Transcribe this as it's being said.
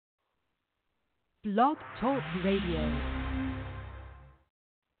Blog Talk Radio.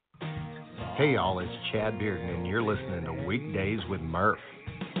 Hey y'all, it's Chad Bearden, and you're listening to Weekdays with Murph.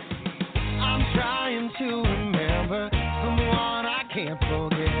 I'm trying to remember someone I can't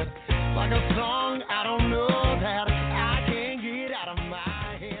forget, like a song I don't know that I can't get out of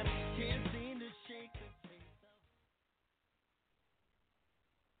my head. Can't seem to shake the taste of.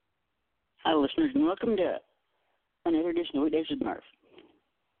 Hi, listeners, and welcome to another edition of Weekdays with Murph.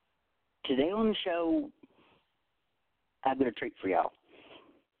 Today on the show, I've got a treat for y'all.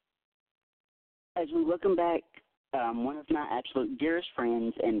 As we welcome back one of my absolute dearest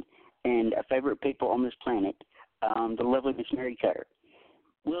friends and favorite people on this planet, the lovely Miss Mary Kutter.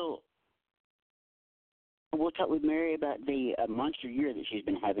 We'll talk with Mary about the monster year that she's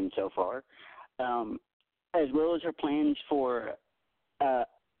been having so far, as well as her plans for the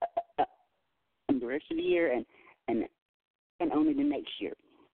rest of the year and only the next year.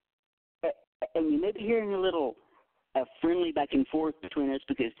 And you may be hearing a little friendly back and forth between us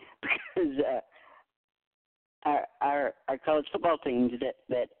because our college football teams that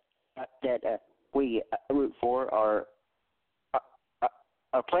we root for are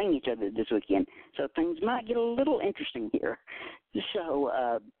playing each other this weekend, so things might get a little interesting here.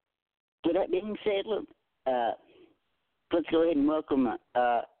 So, with that being said, look, let's go ahead and welcome, like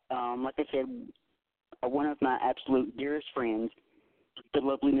I said, one of my absolute dearest friends, the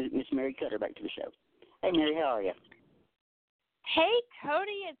lovely Miss Mary Kutter, back to the show. Hey, Mary, how are you? Hey,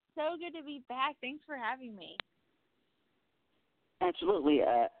 Cody, it's so good to be back. Thanks for having me. Absolutely.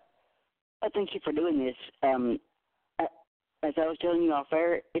 I thank you for doing this. As I was telling you off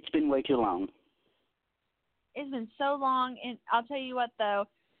air, it's been way too long. It's been so long, and I'll tell you what, though,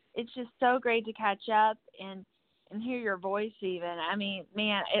 it's just so great to catch up and hear your voice even. I mean,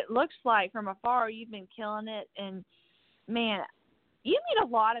 man, it looks like from afar you've been killing it, and, man, you meet a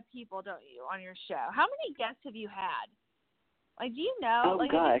lot of people, don't you, on your show? How many guests have you had? Like, do you know? Oh,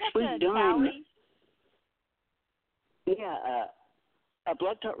 like, gosh, we've done. Tally? Yeah,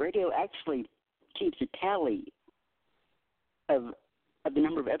 Blog Talk Radio actually keeps a tally of the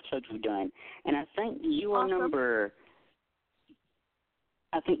number of episodes we've done, and I think you are number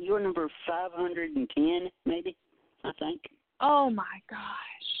 510, maybe. I think. Oh my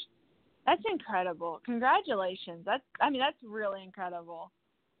gosh. That's incredible. Congratulations. That's really incredible.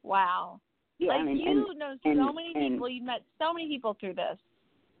 Wow. Yeah, like, you know so many people. You've met so many people through this.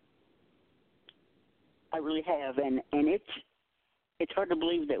 I really have, and it's hard to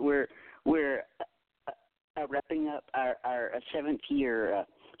believe that we're wrapping up our 7th year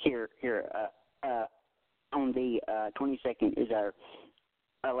here on the 22nd is our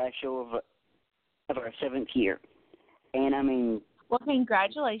last show of our 7th year, and I mean. Well,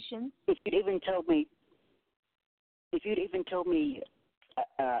 congratulations. If you'd even told me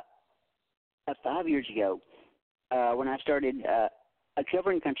 5 years ago, when I started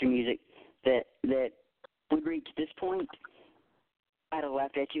covering country music, that we'd reach this point, I'd have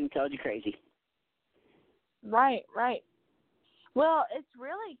laughed at you and called you crazy. Right. Well, it's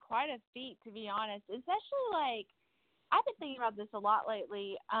really quite a feat, to be honest. Especially, like, I've been thinking about this a lot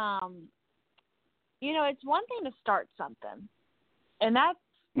lately. It's one thing to start something. And that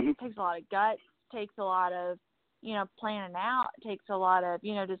takes a lot of guts, takes a lot of, planning out, takes a lot of,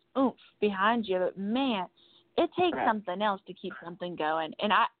 just oomph behind you. But, man, it takes something else to keep something going.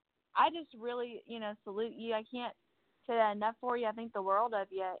 And I just really, salute you. I can't say that enough for you. I think the world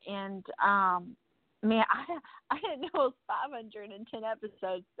of you. And, man, I didn't know it was 510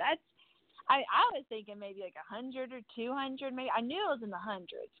 episodes. I was thinking maybe like 100 or 200 maybe. I knew it was in the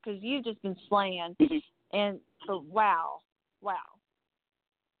hundreds because you've just been slaying. And so, wow.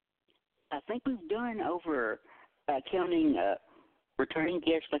 I think we've done over, counting returning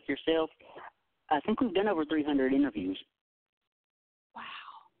guests like yourself, I think we've done over 300 interviews. Wow.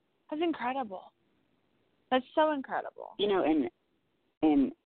 That's incredible. That's so incredible. And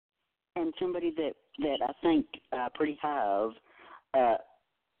somebody that I think pretty high of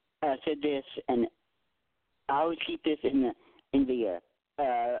said this, and I always keep this in the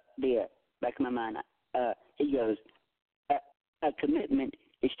back of my mind. He goes, a commitment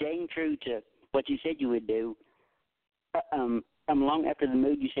is staying true to what you said you would do long after the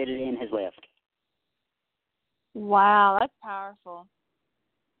mood you set it in has left. Wow, that's powerful.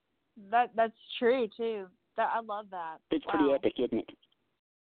 That's true, too. I love that. It's pretty epic, isn't it?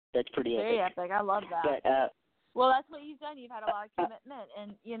 That's pretty Very epic. I love that. But, well, that's what you've done. You've had a lot of commitment,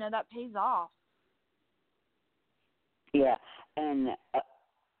 and, that pays off. Yeah, and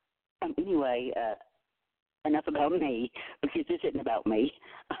anyway, enough about me, because this isn't about me.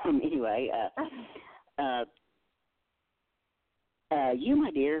 Anyway, you,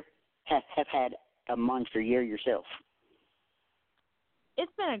 my dear, have had a monster year yourself.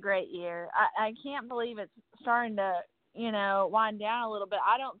 It's been a great year. I can't believe it's starting to, wind down a little bit.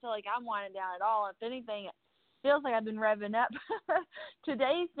 I don't feel like I'm winding down at all. If anything, it feels like I've been revving up.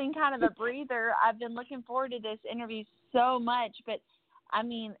 Today's been kind of a breather. I've been looking forward to this interview so much, but I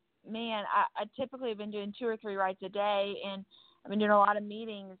mean, man, I typically have been doing 2 or 3 writes a day, and I've been doing a lot of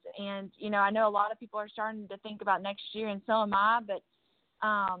meetings, and, I know a lot of people are starting to think about next year, and so am I, but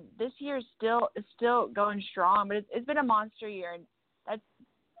this year is still going strong, but it's been a monster year, and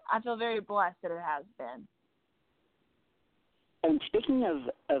I feel very blessed that it has been. And speaking of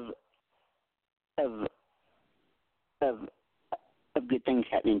good things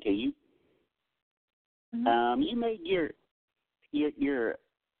happening to you, Mm-hmm. you made your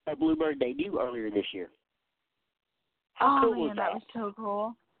Bluebird debut earlier this year. How cool was that was so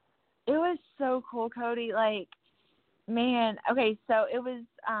cool. It was so cool, Cody. Like, man, okay, so it was,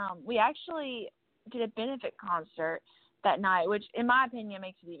 we actually did a benefit concert that night, which in my opinion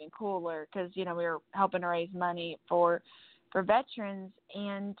makes it even cooler because, we were helping to raise money for veterans,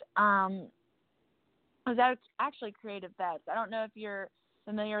 and it was actually Creative Vets. I don't know if you're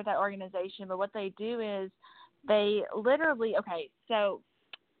familiar with that organization, but what they do is they literally, so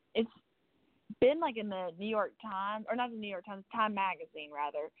it's been like in the New York Times, or not the New York Times, Time Magazine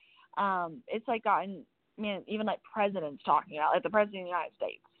rather. It's like gotten, even like presidents talking about, like the president of the United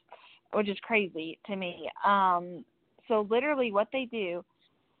States, which is crazy to me. So literally what they do,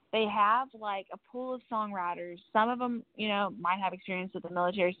 they have like a pool of songwriters. Some of them, might have experience with the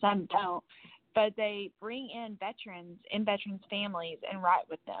military, some don't, but they bring in veterans and veterans' families and write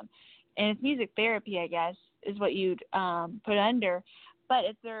with them. And it's music therapy, I guess, is what you'd put under. But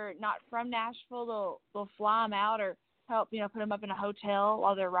if they're not from Nashville, they'll fly them out or help, put them up in a hotel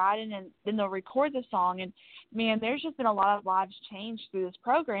while they're riding, and then they'll record the song. And, man, there's just been a lot of lives changed through this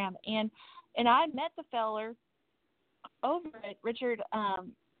program. And I met the feller over at Richard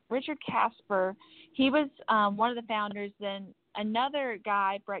Casper. He was one of the founders. Then another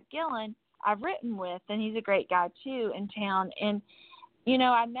guy, Brett Gillen, I've written with, and he's a great guy too in town. And,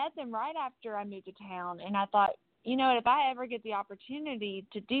 I met them right after I moved to town, and I thought, if I ever get the opportunity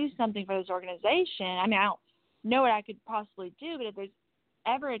to do something for this organization, I don't know what I could possibly do, but if there's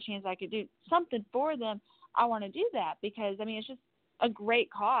ever a chance I could do something for them, I want to do that because, it's just a great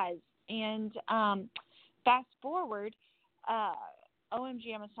cause. And fast forward,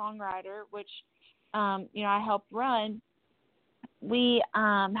 OMG, I'm a Songwriter, which, I help run. We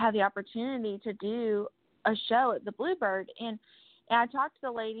had the opportunity to do a show at the Bluebird, and I talked to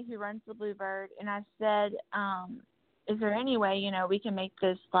the lady who runs the Bluebird, and I said, is there any way, we can make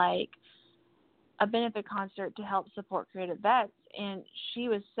this like a benefit concert to help support Creative Vets? And she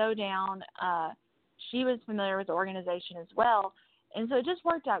was so down. She was familiar with the organization as well, and so it just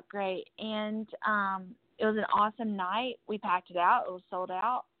worked out great. And it was an awesome night. We packed it out. It was sold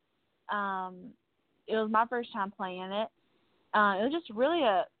out. It was my first time playing it. It was just really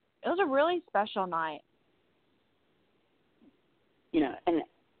a really special night.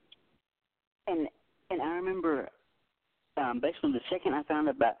 And I remember basically the second I found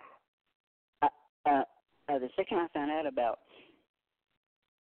out about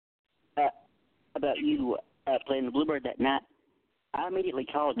you playing the Bluebird that night, I immediately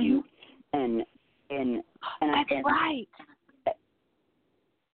called you, and that's right.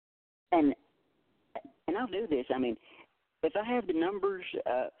 And I'll do this. If I have the numbers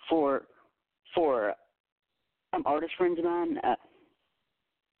for some artist friends of mine,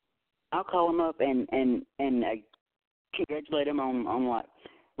 I'll call them up and congratulate them on like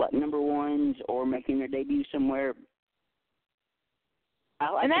number ones or making their debut somewhere.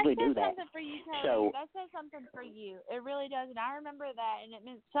 I'll actually do that. Something for you, Cody. That says something for you. It really does, and I remember that, and it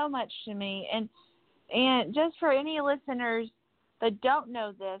meant so much to me. And just for any listeners that don't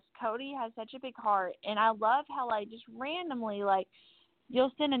know this, Cody has such a big heart, and I love how just randomly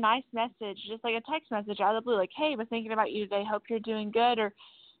you'll send a nice message, just like a text message out of the blue, like, hey, I was thinking about you today. Hope you're doing good, or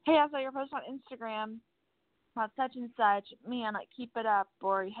hey, I saw your post on Instagram about such and such. Man, keep it up,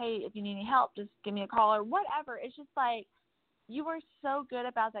 or hey, if you need any help, just give me a call or whatever. It's just you were so good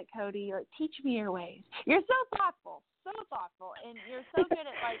about that, Cody. Teach me your ways. You're so thoughtful, and you're so good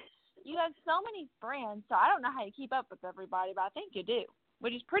at you have so many friends. So I don't know how you keep up with everybody, but I think you do,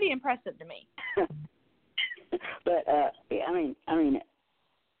 which is pretty impressive to me. But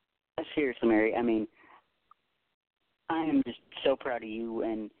seriously, Mary. I am just so proud of you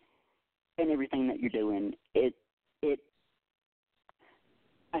and everything that you're doing. I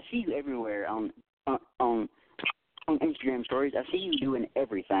see you everywhere on Instagram stories. I see you doing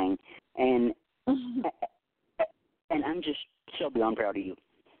everything, and I'm just so beyond proud of you.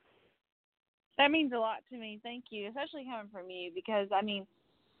 That means a lot to me. Thank you, especially coming from you, because I mean,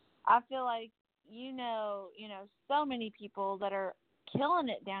 I feel like you know, so many people that are killing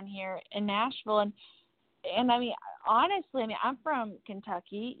it down here in Nashville, and I mean, honestly, I mean, I'm from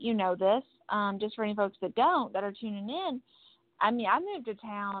Kentucky. You know this. Just for any folks that don't, that are tuning in. I mean, I moved to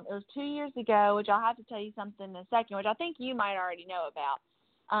town. It was 2 years ago, which I'll have to tell you something in a second, which I think you might already know about.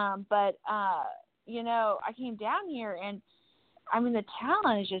 But I came down here, and I mean, the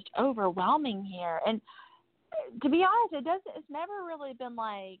talent is just overwhelming here. And to be honest, it's never really been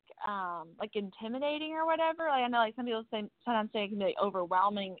like intimidating or whatever. Like, I know like some people sometimes say it can be like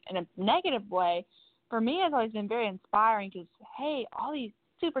overwhelming in a negative way. For me, it's always been very inspiring because, hey, all these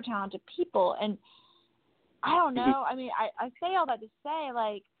super talented people, and I don't know. I mean, I say all that to say,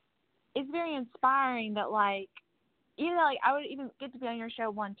 like, it's very inspiring that, like, even though, like, I would even get to be on your show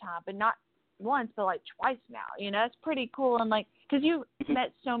one time, but not once, but, like, twice now. It's pretty cool. And, like, because you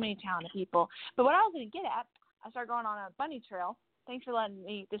met so many talented people. But what I was going to get at, I started going on a bunny trail. Thanks for letting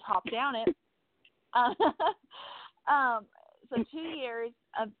me just hop down it. So 2 years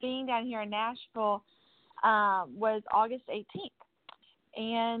of being down here in Nashville was August 18th.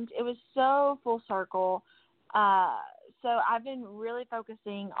 And it was so full circle. So I've been really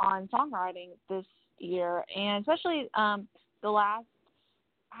focusing on songwriting this year, and especially the last,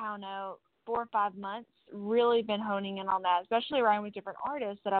 4 or 5 months, really been honing in on that, especially writing with different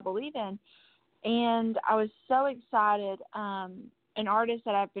artists that I believe in. And I was so excited. An artist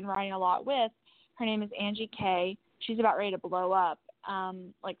that I've been writing a lot with, her name is Angie K. She's about ready to blow up,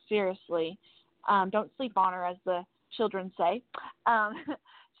 like seriously. Don't sleep on her, as the children say.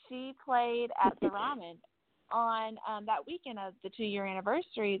 She played at the Ryman on that weekend of the 2-year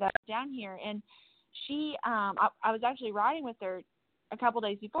anniversary that I was down here. And she, I was actually riding with her a couple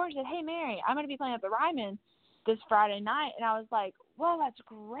days before. She said, "Hey, Mary, I'm going to be playing at the Ryman this Friday night." And I was like, "Whoa, that's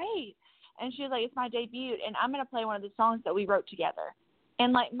great." And she was like, "It's my debut, and I'm going to play one of the songs that we wrote together."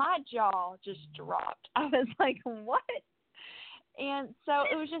 And, like, my jaw just dropped. I was like, what? And so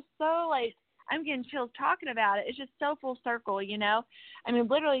it was just so, like, I'm getting chills talking about it. It's just so full circle, I mean,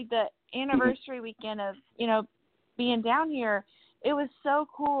 literally the anniversary weekend of, being down here, it was so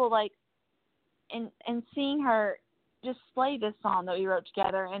cool, like, and seeing her just play this song that we wrote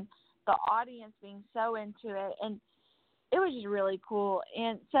together, and the audience being so into it, and it was just really cool.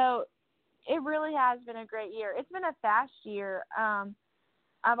 And so it really has been a great year. It's been a fast year.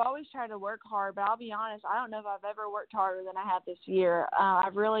 I've always tried to work hard, but I'll be honest, I don't know if I've ever worked harder than I have this year.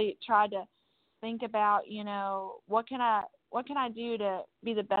 I've really tried to think about, what can I do to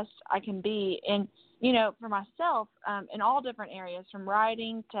be the best I can be, and for myself, in all different areas, from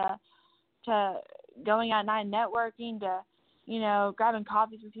writing to going out at night and networking, to grabbing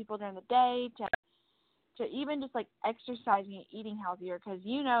coffees with people during the day, to even just like exercising and eating healthier. Because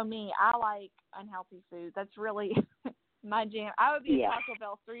me, I like unhealthy food. That's really my jam. I would be at Taco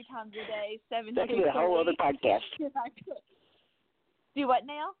Bell 3 times a day, 7 days a week. That could be a whole other podcast. If I could. Do what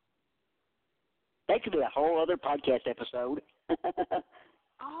now? That could be a whole other podcast episode.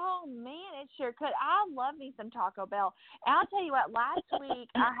 Oh, man, it sure could. I love me some Taco Bell. And I'll tell you what, last week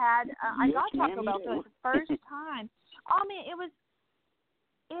I had I got Taco Bell for the first time. Oh, man, it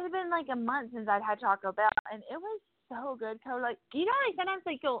had been like a month since I'd had Taco Bell, and it was so good, Cody. Like, like sometimes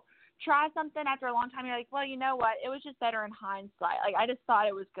like you'll try something after a long time, you're like, well, you know what? It was just better in hindsight. Like, I just thought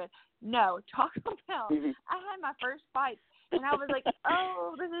it was good. No, Taco Bell. I had my first bite, and I was like,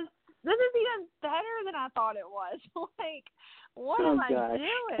 oh, this is even better than I thought it was. Like, what am I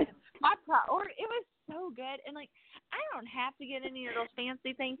doing? It was so good. And, like, I don't have to get any of those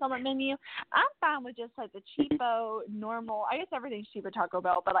fancy things on the menu. I'm fine with just, like, the cheapo, normal. I guess everything's cheap at Taco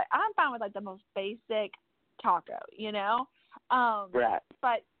Bell, but, like, I'm fine with, like, the most basic taco, Right.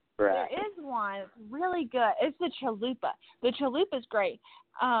 But there is one that's really good. It's the chalupa. The chalupa's great.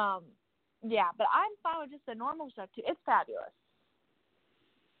 Yeah, but I'm fine with just the normal stuff, too. It's fabulous.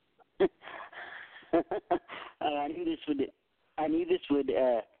 I knew this would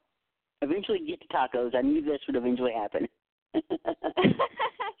eventually get to tacos. I knew this would eventually happen.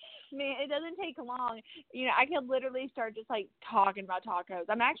 Man, it doesn't take long. I could literally start just like talking about tacos.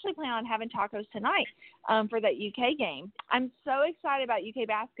 I'm actually planning on having tacos tonight for that UK game. I'm so excited about UK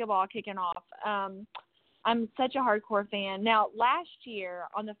basketball kicking off. I'm such a hardcore fan. Now, last year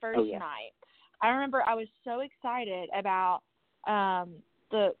on the first night, I remember I was so excited about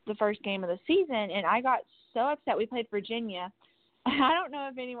the first game of the season, and I got so upset. We played Virginia. I don't know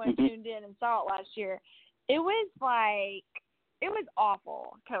if anyone tuned in and saw it last year. It was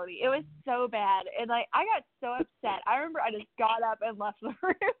awful, Cody. It was so bad. And, like, I got so upset. I remember I just got up and left the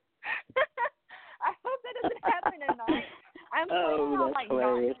room. I hope that doesn't happen tonight. I'm planning on, like,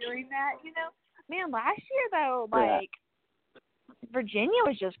 hilarious. Not doing that, man, last year though, Yeah. like Virginia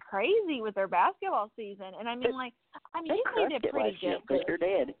was just crazy with their basketball season, and I mean, They you crushed did it pretty last year. good. They sure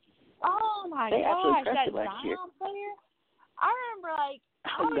did. Oh my They absolutely gosh, crushed that it last year. Zion player! I remember, like, I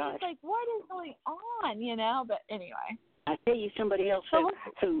Oh, was gosh. just like, what is going on, you know? But anyway. I tell you, somebody else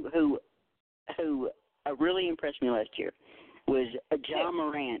who really impressed me last year was John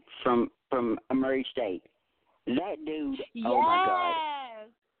Morant from Murray State. That dude, Yes. oh my God.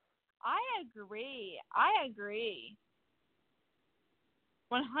 I agree.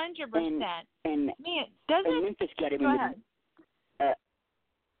 100%. And Man, doesn't Memphis got him go in ahead.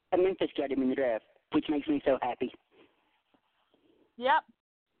 Memphis got him in the draft, which makes me so happy. Yep.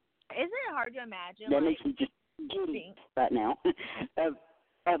 Isn't it hard to imagine? That like, makes me just giddy right now.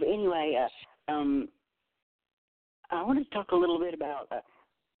 Anyway, I want to talk a little bit about.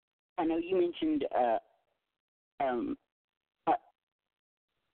 I know you mentioned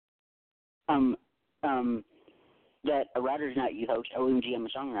that a writer's night you host. OMG, I'm a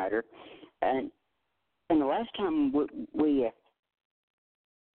songwriter, and the last time we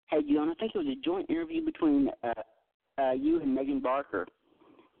had you on, I think it was a joint interview between you and Megan Barker,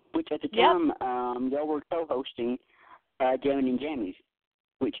 which at the time y'all were co-hosting Jammin' and Jammies,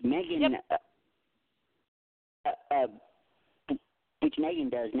 which Megan which Megan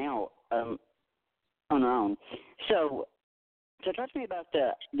does now on her own. So talk to me about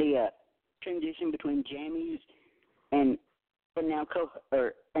the transition between Jammies and now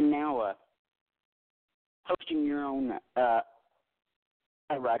hosting your own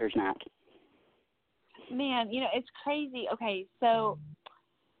writer's night. Man, you know, it's crazy. Okay, so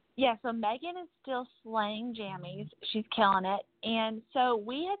so Megan is still slaying jammies. She's killing it. And so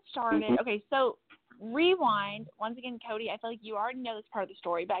we had started, okay, so rewind. Once again, Cody, I feel like you already know this part of the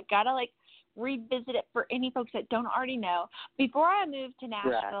story, but I got to, like, revisit it for any folks that don't already know. Before I moved to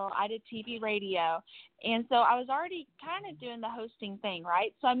Nashville, I did TV radio. And so I was already kind of doing the hosting thing,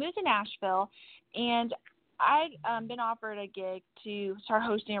 right? So I moved to Nashville, and I'd been offered a gig to start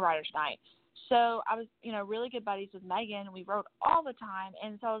hosting a writer's night. So I was, you know, really good buddies with Megan. We wrote all the time.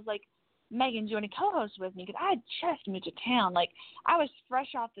 And so I was like, Megan, do you want to co-host with me? Because I had just moved to town. Like, I was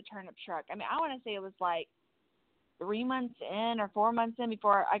fresh off the turnip truck. I mean, I want to say it was like 3 months in or 4 months in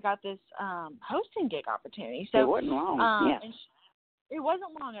before I got this hosting gig opportunity. So it wasn't long. And it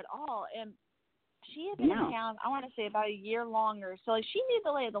wasn't long at all. And she had been in town, I want to say, about a year longer. So, like, she knew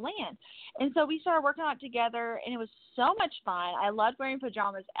the lay of the land. And so we started working on it together, and it was so much fun. I loved wearing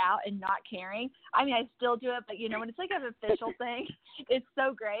pajamas out and not caring. I mean, I still do it, but, you know, when it's like an official thing, it's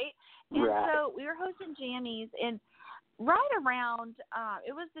so great. And so we were hosting jammies, and right around,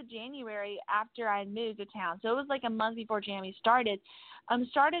 it was the January after I moved to town. So it was like a month before Jammies started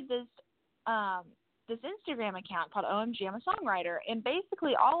this Instagram account called OMG, I'm a Songwriter. And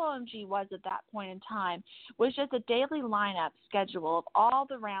basically all OMG was at that point in time was just a daily lineup schedule of all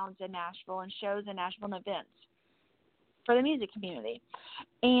the rounds in Nashville and shows in Nashville and events for the music community.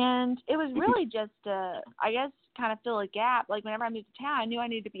 And it was really just, I guess, kind of fill a gap. Like, whenever I moved to town, I knew I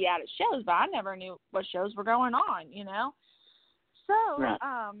needed to be out at shows, but I never knew what shows were going on, you know? So,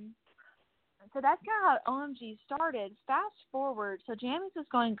 so that's kind of how OMG started. Fast forward, so Jammies was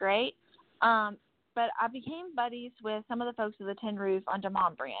going great, but I became buddies with some of the folks of the Tin Roof on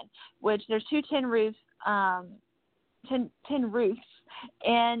Demond brand, which there's two Tin Roofs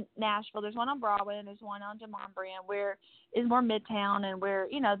in Nashville. There's one on Broadway and there's one on Demond brand, where is more Midtown and where,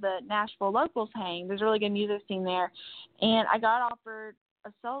 you know, the Nashville locals hang. There's a really good music scene there. And I got offered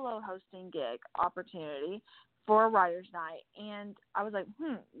a solo hosting gig opportunity for a writer's night. And I was like,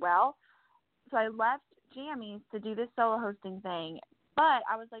 well, so I left Jammies to do this solo hosting thing. But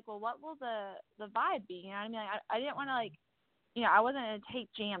I was like, well, what will the vibe be? You know what I mean? Like, I didn't want to, like, you know, I wasn't going to take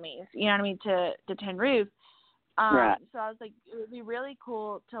Jammies, you know what I mean, to Tin Roof. So I was like, it would be really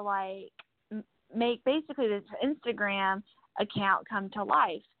cool to, like, make basically this Instagram account come to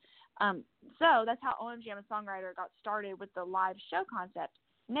life. So that's how OMG I'm a Songwriter got started with the live show concept.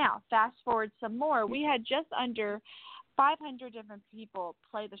 Now, fast forward some more. We had just under 500 different people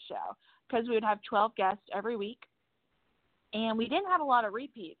play the show because we would have 12 guests every week. And we didn't have a lot of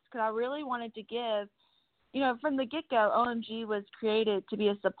repeats because I really wanted to give, you know, from the get-go, OMG was created to be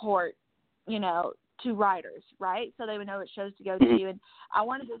a support, you know, to writers, right? So they would know what shows to go to. And I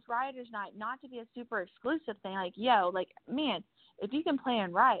wanted this writer's night not to be a super exclusive thing. Like, yo, like, man, if you can play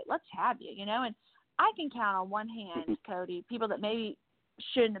and write, let's have you, you know? And I can count on one hand, Cody, people that maybe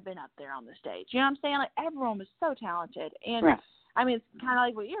shouldn't have been up there on the stage. You know what I'm saying? Like, everyone was so talented. And I mean, it's kind of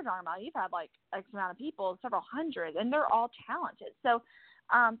like what you're talking about. You've had, like, X amount of people, several hundred, and they're all talented. So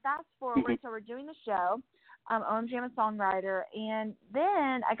fast forward, so we're doing the show. OMG, I'm a songwriter. And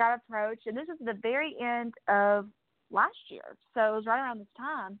then I got approached, and this was the very end of last year, so it was right around this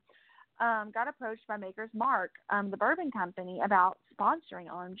time. Got approached by Maker's Mark, the bourbon company, about sponsoring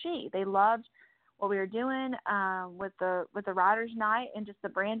OMG. They loved what we were doing with the Writers' Night and just the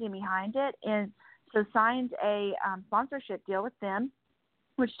branding behind it, and so signed a sponsorship deal with them,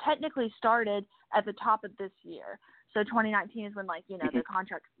 which technically started at the top of this year. So 2019 is when, like, you know, the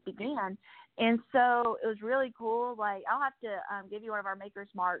contracts began. And so it was really cool. Like, I'll have to give you one of our Maker's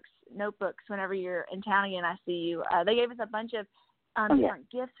Marks notebooks whenever you're in town again. I see you. They gave us a bunch of different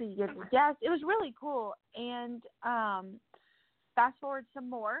gifts so you give your guests. It was really cool. And fast forward some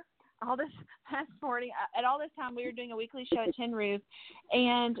more. Fast forwarding, at all this time, we were doing a weekly show at Tin Roof,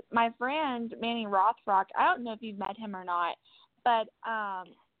 and my friend Manny Rothrock, I don't know if you've met him or not, but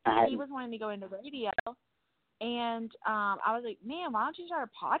he was wanting to go into radio, and I was like, man, why don't you start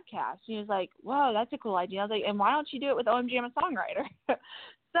a podcast? And he was like, whoa, that's a cool idea. I was like, and why don't you do it with OMG, I'm a Songwriter?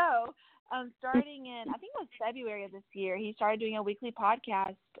 So starting in, I think it was February of this year, he started doing a weekly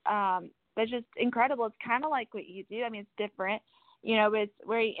podcast that's just incredible. It's kind of like what you do. I mean, it's different. You know, it's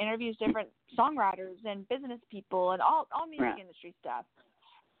where he interviews different songwriters and business people and all music industry stuff.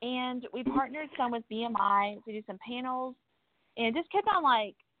 And we partnered some with BMI to do some panels, and it just kept on,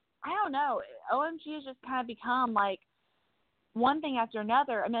 like, I don't know, OMG has just kind of become like one thing after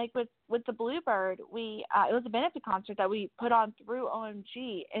another. I mean, like with the Bluebird, it was a benefit concert that we put on through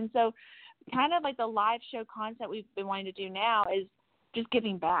OMG. And so kind of like the live show concept we've been wanting to do now is just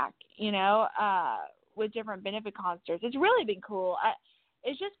giving back, you know, with different benefit concerts. It's really been cool.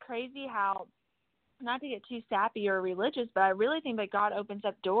 It's just crazy how, not to get too sappy or religious, but I really think that God opens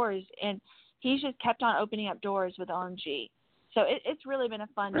up doors, and he's just kept on opening up doors with OMG. So it's really been a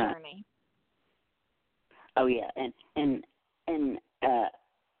fun journey. Oh yeah, and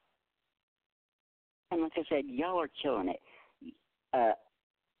like I said, y'all are killing it.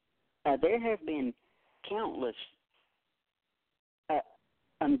 There have been countless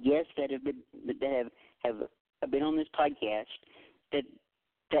guests that have been on this podcast that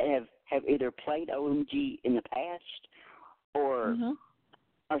have either played OMG in the past or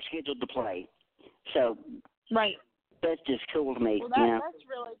are scheduled to play. So that's just cool to me. Well, that's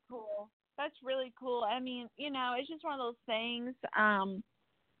really cool. That's really cool. I mean, you know, it's just one of those things.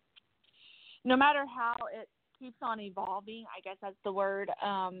 No matter how it keeps on evolving, I guess that's the word.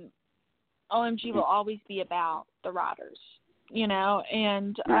 OMG will always be about the writers. You know,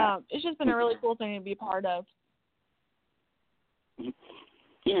 and it's just been a really cool thing to be a part of. You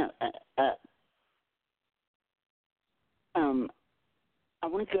know, I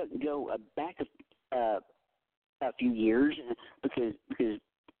want to go back a few years because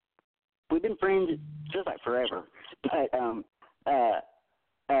we've been friends, it feels like forever. But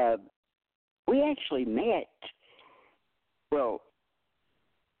we actually met. Well,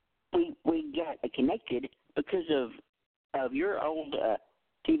 we got connected because of your old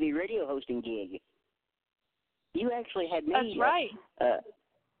TV radio hosting gig. You actually had me. That's right.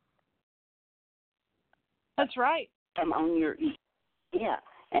 That's right. I'm on your,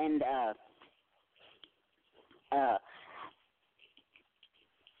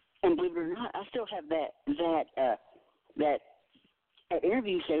 and believe it or not, I still have that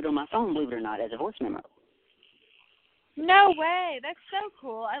interview saved on my phone. Believe it or not, as a voice memo. No way! That's so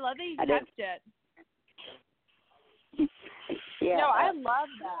cool. I love that you kept it. Yeah, no, I love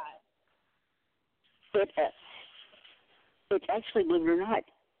that. It's actually, believe it or not,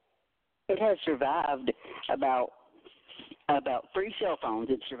 it has survived about 3 cell phones.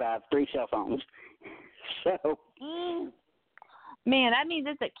 It survived 3 cell phones. So, man, that means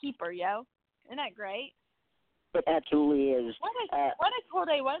it's a keeper, yo. Isn't that great? It absolutely is. What a cool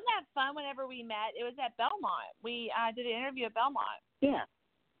day! Wasn't that fun? Whenever we met, it was at Belmont. We did an interview at Belmont.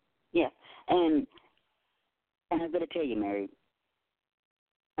 Yeah, and I've got to tell you, Mary,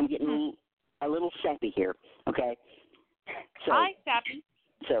 I'm getting a little sappy here, okay? So, Hi, sappy.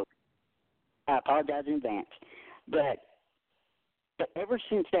 So, I apologize in advance. But ever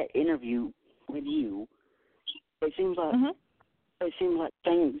since that interview with you, it seems like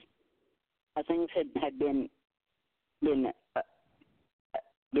things had been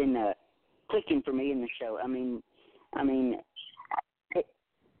clicking for me in the show. I mean,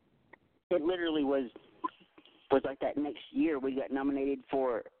 it literally was like that next year we got nominated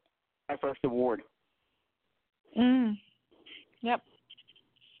for our first award. Yep.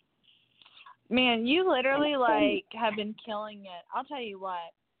 Man, you literally have been killing it. I'll tell you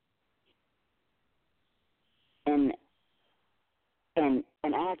what. And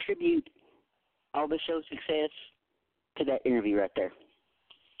I attribute all the show's success to that interview right there.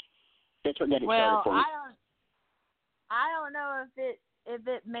 That's what got it started for me. I don't know if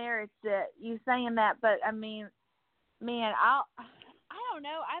it merits it, you saying that, but I mean, man, I don't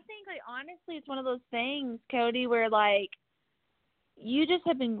know. I think, like, honestly, it's one of those things, Cody, where, like, you just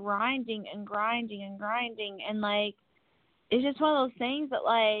have been grinding and grinding and grinding, and, like, it's just one of those things that,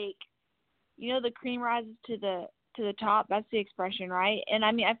 like, you know, the cream rises to the top. That's the expression, right? And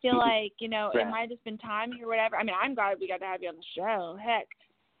I mean, I feel like, you know, Right. it might have just been timing or whatever. I mean, I'm glad we got to have you on the show. Heck,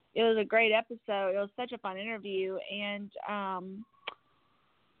 it was a great episode. It was such a fun interview, and I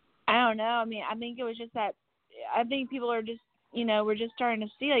don't know. I mean, I think it was just that. I think people are just, you know, we're just starting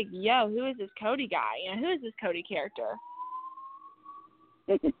to see, like, yo, who is this Cody guy? You know, who is this Cody character?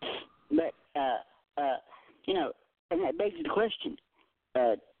 But you know, and that begs the question.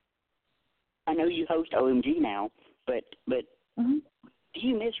 I know you host OMG now, but Mm-hmm. do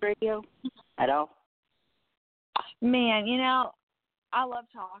you miss radio at all? Man, you know, I love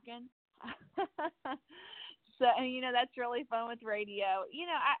talking. So, and, you know, that's really fun with radio. You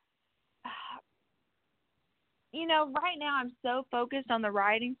know, right now I'm so focused on the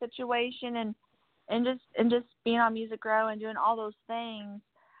writing situation and just being on Music Row and doing all those things.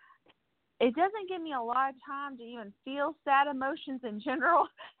 It doesn't give me a lot of time to even feel sad emotions in general.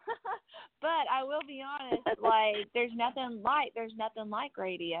 But I will be honest, like, there's nothing like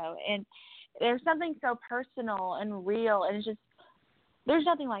radio, and there's something so personal and real, and it's just, there's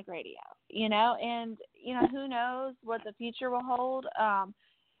nothing like radio, you know. And, you know, who knows what the future will hold.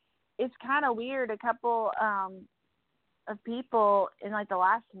 It's kind of weird. A couple of people in, like, the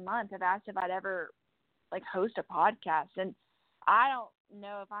last month have asked if I'd ever, like, host a podcast, and I don't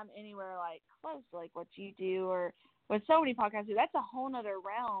know if I'm anywhere, like, close to, like, what you do or what so many podcasts do. That's a whole nother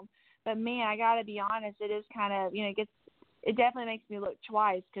realm. But, man, I got to be honest, it is kind of, you know, it definitely makes me look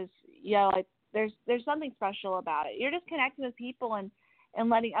twice because, you know, like, there's something special about it. You're just connecting with people and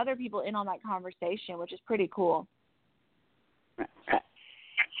letting other people in on that conversation, which is pretty cool.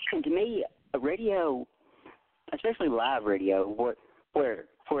 And to me, a radio, especially live radio, where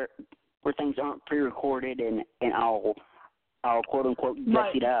things aren't pre-recorded and all quote unquote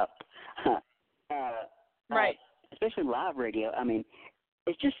gussied up, right? Especially live radio. I mean,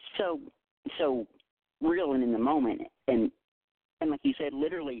 it's just so real and in the moment, and like you said,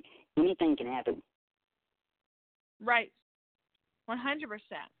 literally anything can happen. Right. 100%.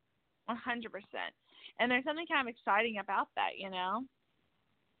 100%. And there's something kind of exciting about that, you know?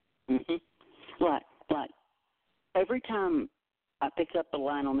 Mm-hmm. Like every time I pick up the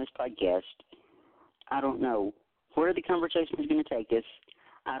line on this podcast, I don't know where the conversation is going to take us.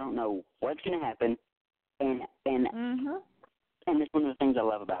 I don't know what's going to happen, and that's one of the things I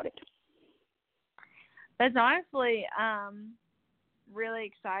love about it. That's honestly really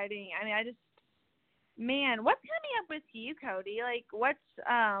exciting. I mean, man, what's coming up with you, Cody? Like, what's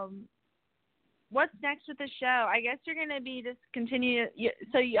next with the show? I guess you're going to be just continue.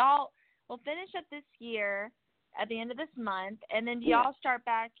 So y'all will finish up this year at the end of this month, and then do y'all start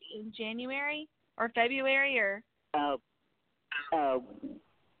back in January or February or?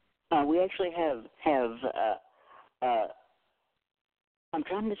 We actually have I'm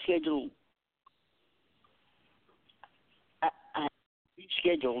trying to schedule. I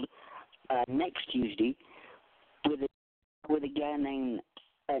scheduled next Tuesday with a guy named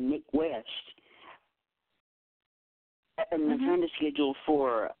Nick West, and I'm trying to schedule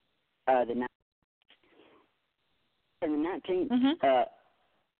for the 19th. And the 19th,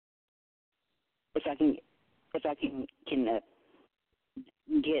 if I can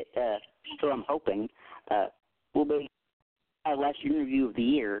get, so I'm hoping, will be our last interview of the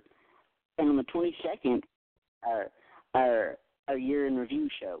year, and on the 22nd, our year in review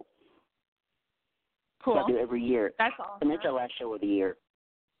show. Cool. So I do every year. That's awesome. And that's our last show of the year.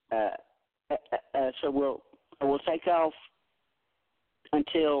 So we'll take off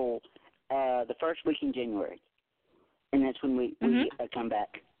until the first week in January, and that's when we come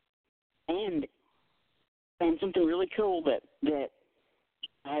back. And something really cool that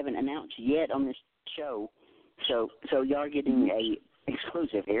I haven't announced yet on this show. So y'all are getting a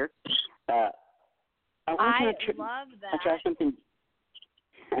exclusive here. I love that. Try something.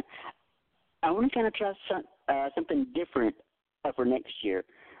 I want to kind of try something different for next year.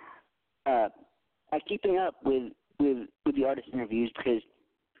 I'm keeping up with the artist interviews because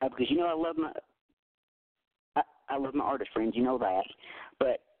you know I love my artist friends, you know that.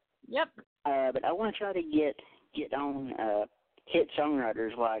 But but I want to try to get on hit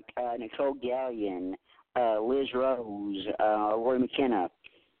songwriters like Nicole Gallion, Liz Rose, Roy McKenna,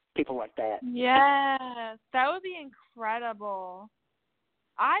 people like that. Yes, that would be incredible.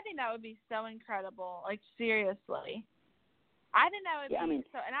 I think that would be so incredible. Like, seriously, I think that would be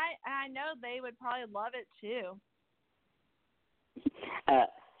so. And I know they would probably love it too.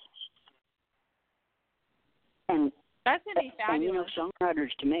 And that's gonna be fabulous. And you know,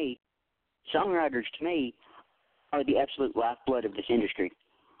 songwriters to me are the absolute lifeblood of this industry.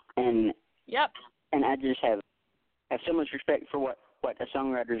 And Yep. And I just have so much respect for what the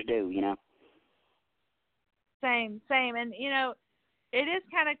songwriters do, you know. Same. And, you know, it is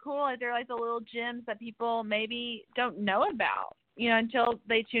kind of cool. Like, they're like the little gems that people maybe don't know about, you know, until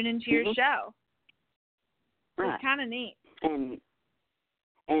they tune into your show. Right. It's kind of neat. And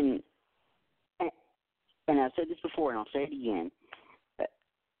I've said this before, and I'll say it again.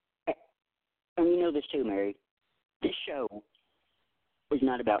 And you know this too, Mary. This show is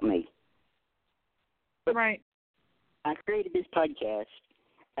not about me. But right. I created this podcast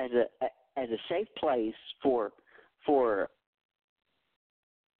as a safe place for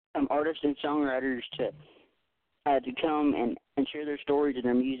artists and songwriters to come and share their stories and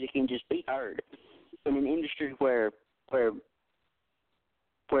their music and just be heard in an industry where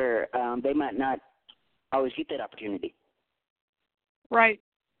they might not always get that opportunity. Right.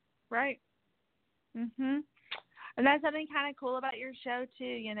 And that's something kind of cool about your show too,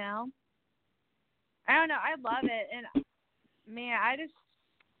 you know. I don't know, I love it, and man,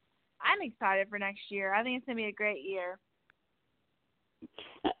 I'm excited for next year. I think it's gonna be a great year.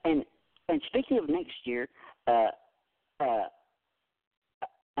 And speaking of next year, I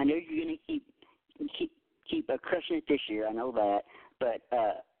know you're gonna keep crushing it this year. I know that, but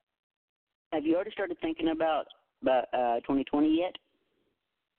have you already started thinking about 2020 yet?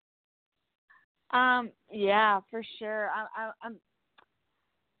 Yeah, for sure.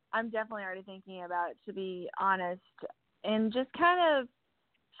 I'm definitely already thinking about it, to be honest, and just kind of,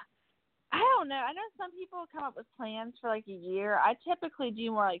 I don't know. I know some people come up with plans for like a year. I typically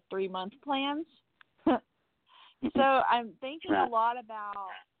do more like 3-month plans. So I'm thinking a lot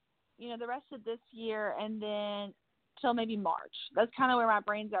about, you know, the rest of this year and then till maybe March. That's kind of where my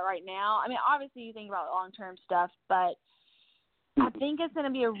brain's at right now. I mean, obviously you think about long-term stuff, but I think it's going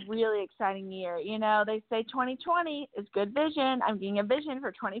to be a really exciting year. You know, they say 2020 is good vision. I'm getting a vision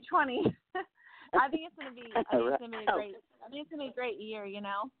for 2020. I think it's going to be a great year, you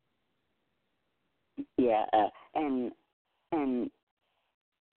know. Yeah, and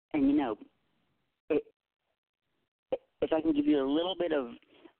you know, if I can give you a little bit of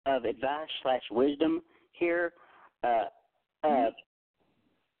advice / wisdom here,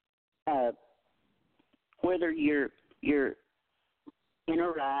 whether you're in a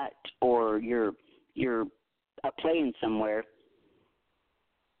write or you're playing somewhere,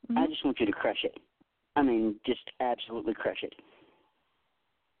 I just want you to crush it. I mean, just absolutely crush it.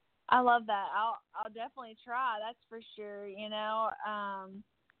 I love that. I'll definitely try. That's for sure. You know,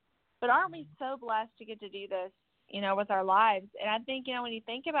 but aren't we so blessed to get to do this, you know, with our lives? And I think, you know, when you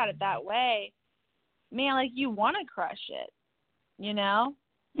think about it that way, man, like, you want to crush it. You know,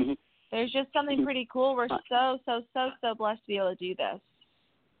 there's just something pretty cool. We're so blessed to be able to do this.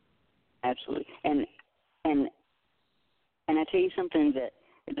 Absolutely. And I tell you something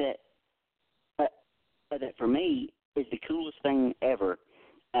that for me is the coolest thing ever.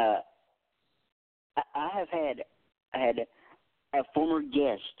 I have had former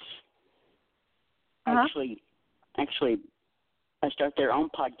guests actually start their own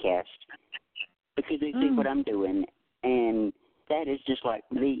podcast because they see what I'm doing, and that is just like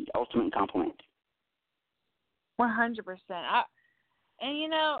the ultimate compliment. 100%. And, you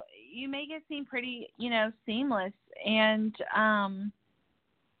know, you make it seem pretty, you know, seamless. And I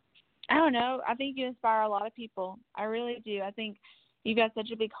don't know. I think you inspire a lot of people. I really do. I think you've got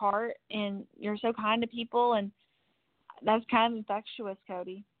such a big heart, and you're so kind to people, and that's kind of infectious,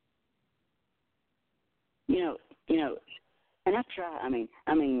 Cody. You know, and I've tried. I mean,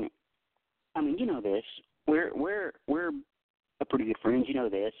 you know this. We're a pretty good friends. You know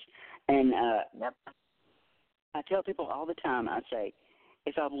this, and yep. I tell people all the time. I say,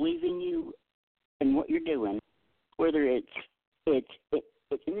 if I believe in you and what you're doing, whether it's in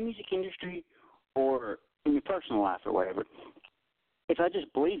the music industry or in your personal life or whatever, if I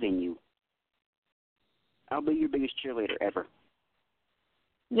just believe in you, I'll be your biggest cheerleader ever.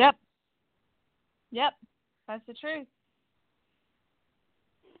 Yep. That's the truth.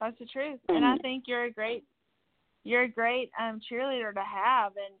 And I think you're a great cheerleader to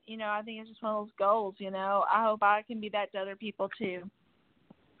have. And, you know, I think it's just one of those goals, you know. I hope I can be that to other people too.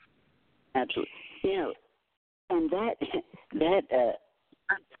 Absolutely. You know, and that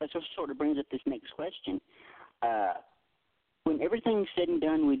sort of brings up this next question. When everything's said and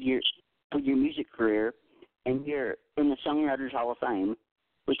done with your music career, and you're in the Songwriters Hall of Fame,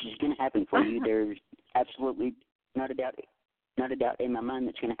 which is going to happen for you, there's absolutely not a doubt in my mind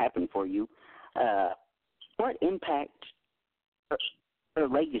that's going to happen for you. What impact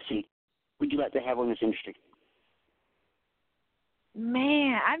legacy would you like to have on this industry?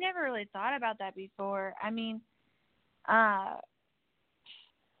 Man, I've never really thought about that before. I mean, I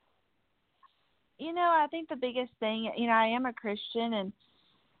think the biggest thing, I am a Christian,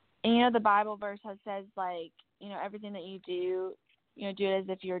 and the Bible verse says, like, everything that you do, do it as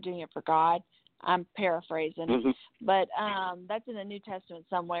if you're doing it for God. I'm paraphrasing, but that's in the New Testament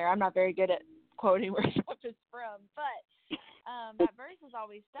somewhere. I'm not very good at quoting where stuff is from, but that verse has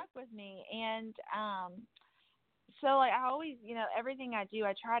always stuck with me, and so, like, I always, everything I do,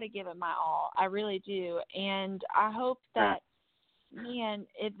 I try to give it my all. I really do, and I hope that, man,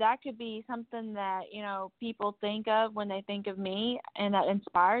 if that could be something that, people think of when they think of me and that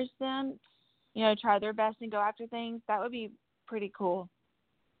inspires them, try their best and go after things, that would be pretty cool.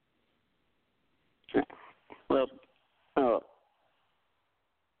 Well,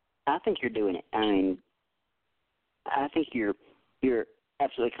 I think you're doing it. I mean, I think you're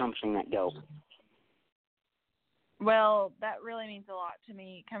absolutely accomplishing that goal. Well, that really means a lot to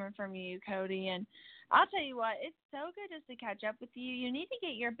me coming from you, Cody. And I'll tell you what, it's so good just to catch up with you. You need to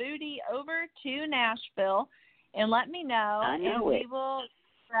get your booty over to Nashville and let me know. I know and it. We will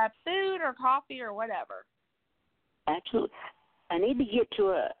grab food or coffee or whatever. Absolutely. I need to get to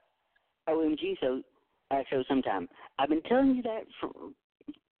a OMG show sometime. I've been telling you that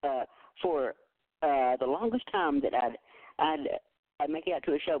for the longest time that I'd make it out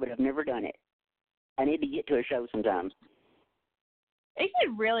to a show, but I've never done it. I need to get to a show sometime. It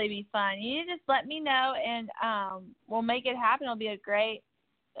could really be fun. You just let me know, and we'll make it happen. It'll be a great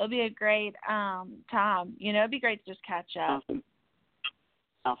time. It'd be great to just catch up.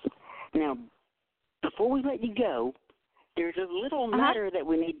 Awesome. Now, before we let you go, there's a little matter that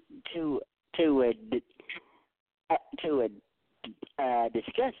we need to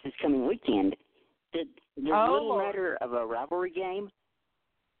discuss this coming weekend. The little matter of a rivalry game.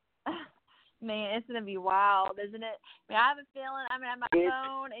 Man, it's going to be wild, isn't it? I mean, I have a feeling I'm going to have my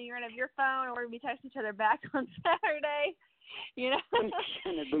phone, and you're going to have your phone, and we're going to be texting each other back on Saturday. It's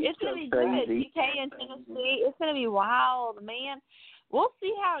going to be good. UK and Tennessee, it's going to be wild, man. We'll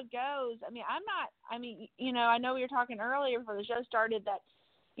see how it goes. I mean, I know we were talking earlier before the show started that,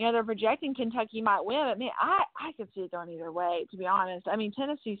 they're projecting Kentucky might win. But, man, I could see it going either way, to be honest. I mean,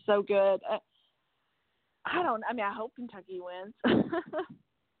 Tennessee's so good. I hope Kentucky wins.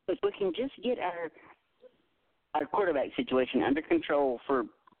 If we can just get our quarterback situation under control for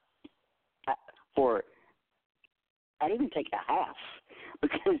I'd even take a half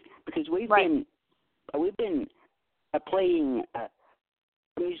because we've been playing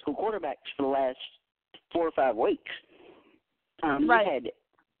musical quarterbacks for the last 4 or 5 weeks. You had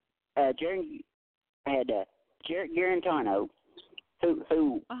Jarrett Garantano, who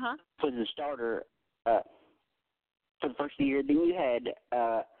was the starter for the first year. Then you had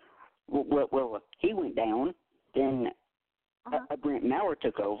he went down. Then Brent Maurer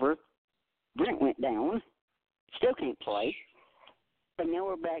took over. Brent went down. Still can't play. But now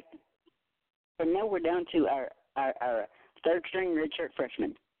we're back. But now we're down to our third string redshirt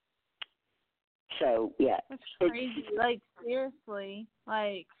freshman. So yeah, that's crazy. Like, seriously,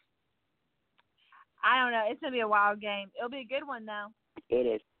 like, I don't know. It's gonna be a wild game. It'll be a good one though. It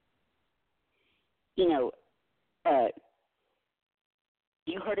is.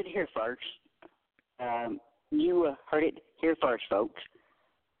 You heard it here first. You heard it here first, folks.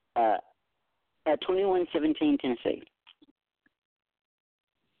 21-17 Tennessee.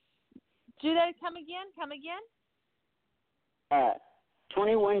 Do they come again? Come again?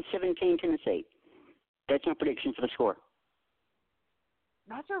 21-17 Tennessee. That's my prediction for the score.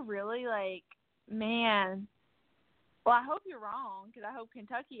 That's a really, man. Well, I hope you're wrong because I hope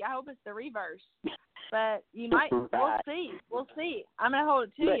it's the reverse. But you might. We'll see. We'll see. I'm gonna hold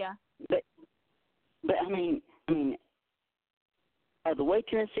it to you. But I mean, the way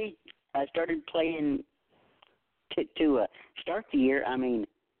Tennessee started playing to start the year, I mean,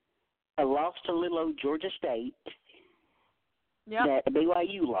 I lost to little old Georgia State. Yeah. The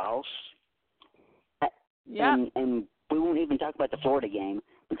BYU loss. Yeah. And we won't even talk about the Florida game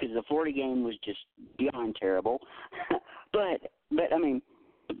because the Florida game was just beyond terrible. but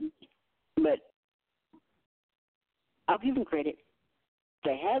I'll give them credit.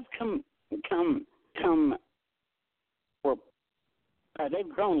 They have come or they've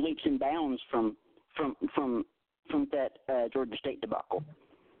grown leaps and bounds from that Georgia State debacle.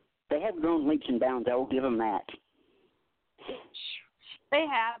 They have grown leaps and bounds. I will give them that. They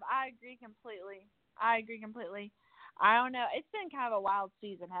have. I agree completely. I don't know. It's been kind of a wild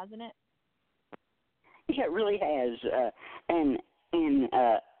season, hasn't it? Yeah, it really has. And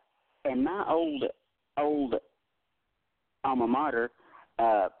my old alma mater,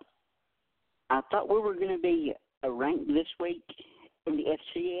 I thought we were going to be ranked this week in the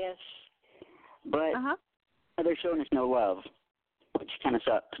FCS, but they're showing us no love, which kind of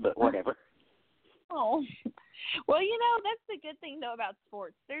sucks, but whatever. Oh. Well, that's the good thing, though, about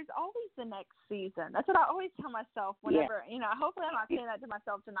sports. There's always the next season. That's what I always tell myself whenever, hopefully I'm not saying that to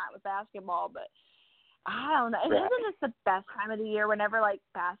myself tonight with basketball, but I don't know. And isn't this the best time of the year whenever, like,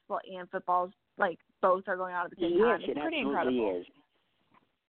 basketball and football, like, both are going on at the same time? It's pretty incredible. Yes, it absolutely is.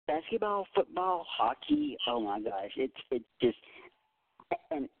 Basketball, football, hockey, oh, my gosh. It's just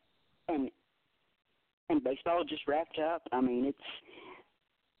 – and baseball just wrapped up. I mean, it's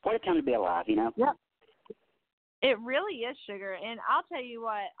 – what a time to be alive, Yep. It really is, Sugar. And I'll tell you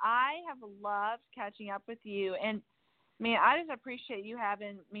what, I have loved catching up with you. And, man, I just appreciate you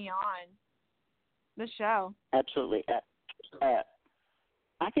having me on the show. Absolutely.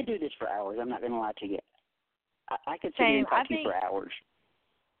 I could do this for hours. I'm not going to lie to you. I could sit here and talk to you for hours.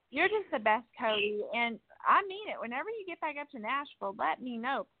 You're just the best, Cody. And I mean it. Whenever you get back up to Nashville, let me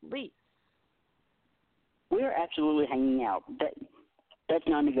know, please. We're absolutely hanging out. That's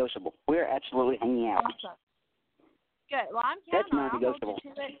non-negotiable. We're absolutely hanging out. Awesome. Good. Well, I'm counting on it. I'll hold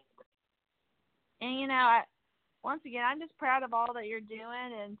you to it. And, once again, I'm just proud of all that you're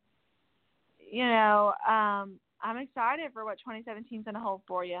doing. And, I'm excited for what 2017 is going to hold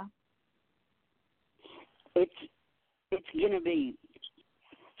for you. It's going to be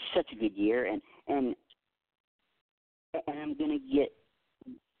such a good year. And I'm going to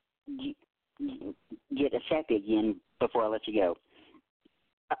get a sappy again before I let you go.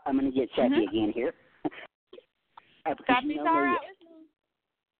 I'm going to get sappy again here. Sappy's all right with me.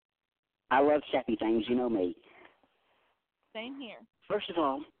 I love sappy things. You know me. Same here. First of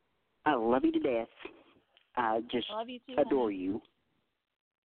all, I love you to death. I just love you too, adore you.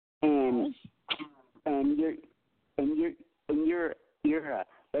 And you're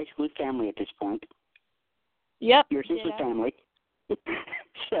basically family at this point. Yep. You're essentially family.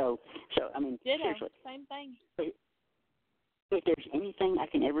 So I mean, seriously. Same thing. If there's anything I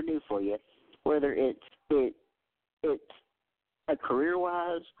can ever do for you, whether it's a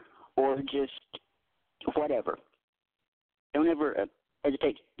career-wise or just whatever, don't ever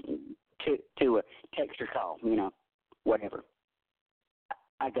hesitate to text or call. Whatever.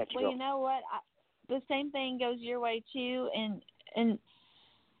 I got you. Well, you know what? The same thing goes your way too, and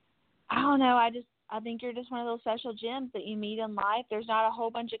I don't know. I think you're just one of those special gems that you meet in life. There's not a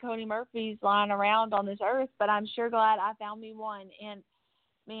whole bunch of Cody Murphys lying around on this earth, but I'm sure glad I found me one. And,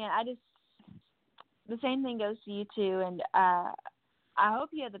 man, the same thing goes to you, too. And I hope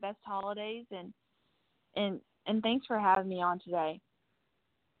you have the best holidays, and thanks for having me on today.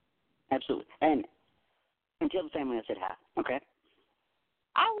 Absolutely. And tell the family I said hi, okay?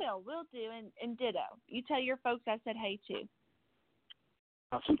 I will do, and ditto. You tell your folks I said hey, too.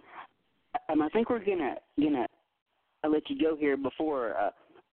 Awesome. I think we're gonna let you go here before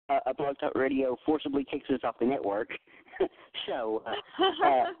a Blog Talk Radio forcibly kicks us off the network. So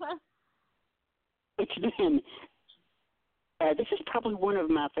it's been this is probably one of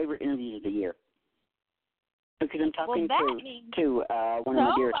my favorite interviews of the year because I'm talking to one of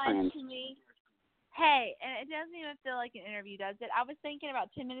my dearest friends. To me. Hey, and it doesn't even feel like an interview, does it? I was thinking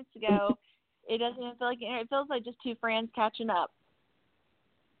about 10 minutes ago. It doesn't even feel like an interview. It feels like just two friends catching up.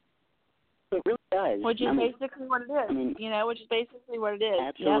 It really does. Which is basically what it is. Which is basically what it is.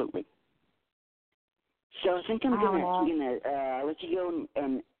 Absolutely. Yep. So I think I'm gonna let you go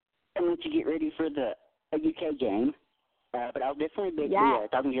and let you get ready for the UK game. But I'll definitely be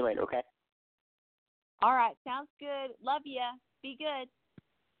talking to you later. Okay. All right. Sounds good. Love ya. Be good.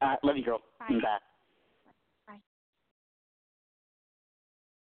 Love you, girl. Bye. Bye. Bye.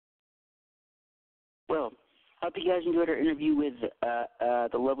 Well, hope you guys enjoyed our interview with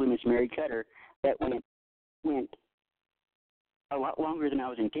the lovely Miss Mary Kutter. That went a lot longer than I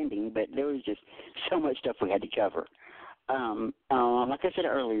was intending, but there was just so much stuff we had to cover. Like I said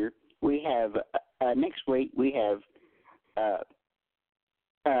earlier, we have next week we have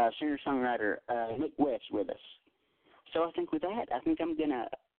singer-songwriter Nick West with us. So I think with that, I'm gonna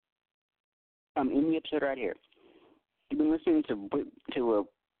end the episode right here. You've been listening to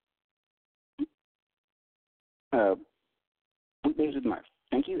Weekdays with Murph.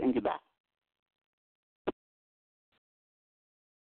 Thank you and goodbye.